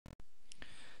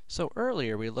So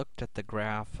earlier we looked at the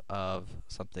graph of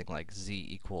something like z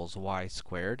equals y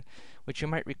squared, which you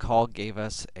might recall gave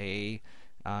us a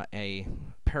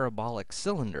parabolic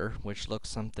cylinder, which looks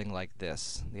something like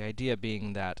this. The idea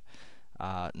being that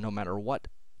no matter what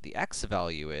the x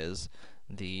value is,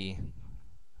 the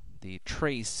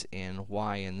trace in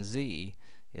y and z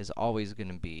is always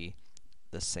going to be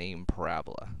the same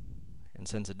parabola. And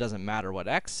since it doesn't matter what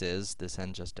x is, this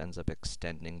end just ends up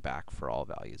extending back for all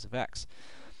values of x.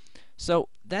 So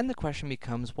then the question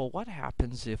becomes, well, what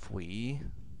happens if we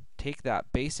take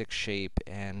that basic shape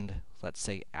and, let's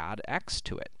say, add x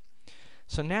to it?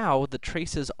 So now the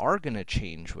traces are going to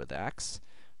change with x,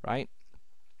 right?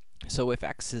 So if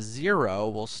x is 0,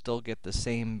 we'll still get the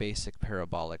same basic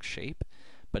parabolic shape.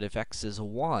 But if x is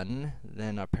 1,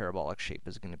 then our parabolic shape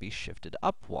is going to be shifted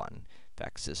up 1. If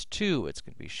x is 2, it's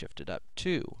going to be shifted up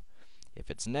 2. If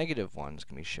it's negative 1, it's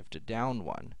going to be shifted down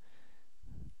 1.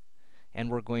 And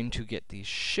we're going to get these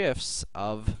shifts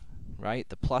of, right,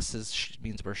 the pluses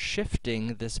means we're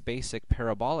shifting this basic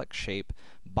parabolic shape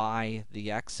by the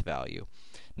x value.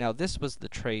 Now this was the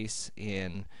trace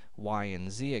in y and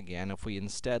z again. If we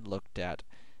instead looked at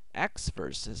x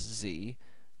versus z,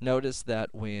 notice that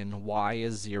when y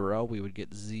is 0, we would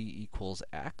get z equals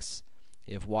x.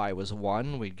 If y was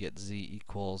 1, we'd get z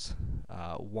equals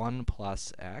 1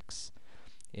 plus x.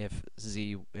 If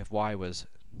y was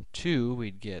 2,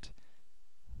 we'd get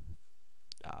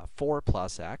 4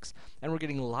 plus x, and we're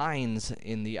getting lines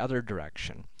in the other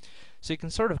direction. So you can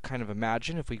sort of kind of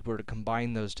imagine, if we were to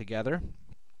combine those together,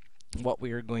 what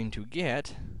we are going to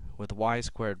get with y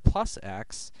squared plus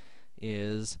x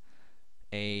is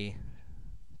a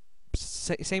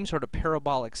same sort of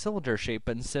parabolic cylinder shape,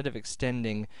 but instead of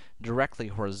extending directly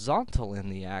horizontal in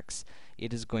the x,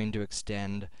 it is going to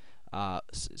extend,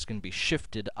 it's going to be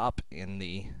shifted up in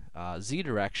the z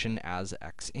direction as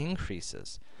x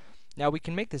increases. Now we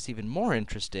can make this even more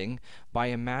interesting by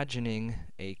imagining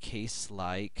a case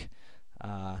like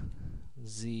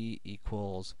z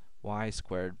equals y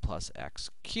squared plus x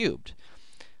cubed,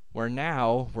 where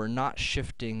now we're not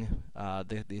shifting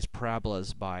these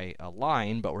parabolas by a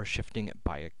line, but we're shifting it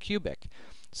by a cubic.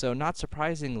 So not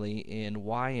surprisingly, in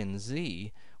y and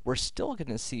z, we're still going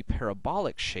to see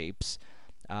parabolic shapes.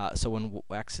 So when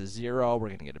x is 0, we're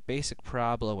going to get a basic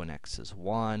parabola. When x is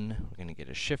 1, we're going to get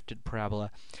a shifted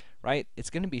parabola. Right? It's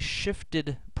going to be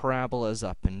shifted parabolas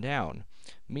up and down.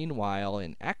 Meanwhile,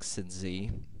 in x and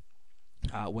z,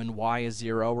 when y is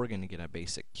 0, we're going to get a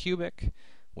basic cubic.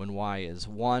 When y is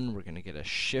 1, we're going to get a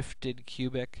shifted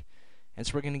cubic. And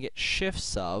so we're going to get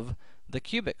shifts of the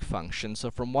cubic function. So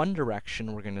from one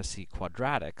direction, we're going to see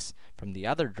quadratics. From the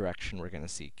other direction, we're going to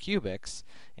see cubics.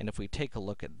 And if we take a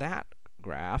look at that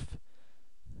graph,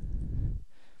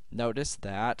 notice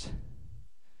that,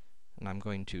 and I'm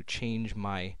going to change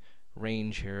my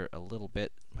range here a little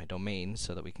bit, my domain,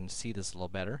 so that we can see this a little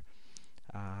better.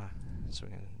 So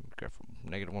we're going to go from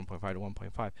negative 1.5 to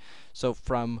 1.5. So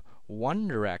from one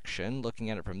direction, looking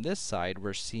at it from this side,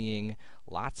 we're seeing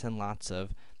lots and lots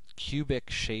of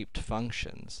cubic-shaped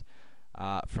functions.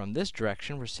 From this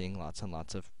direction, we're seeing lots and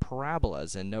lots of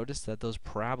parabolas, and notice that those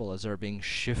parabolas are being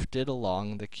shifted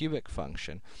along the cubic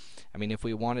function. I mean, if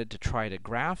we wanted to try to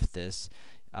graph this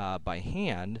by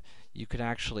hand, you could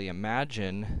actually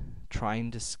imagine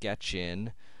trying to sketch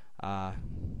in, I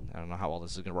don't know how well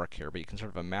this is going to work here, but you can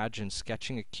sort of imagine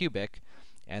sketching a cubic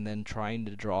and then trying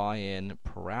to draw in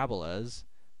parabolas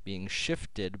being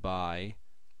shifted by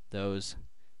those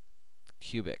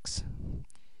cubics.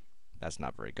 That's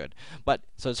not very good. But,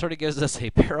 so it sort of gives us a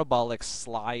parabolic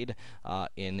slide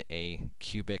in a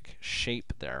cubic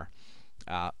shape there.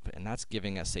 And that's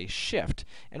giving us a shift.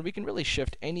 And we can really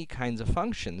shift any kinds of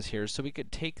functions here. So we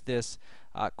could take this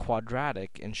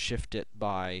quadratic and shift it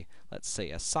by, let's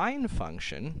say, a sine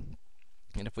function.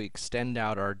 And if we extend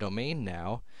out our domain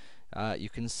now, you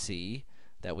can see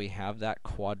that we have that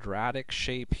quadratic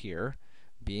shape here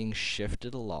being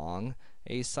shifted along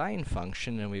a sine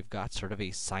function, and we've got sort of a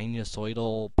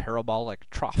sinusoidal parabolic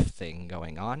trough thing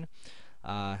going on.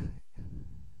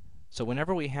 So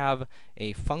whenever we have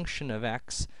a function of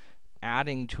x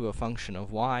adding to a function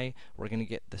of y, we're going to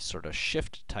get this sort of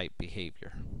shift type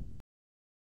behavior.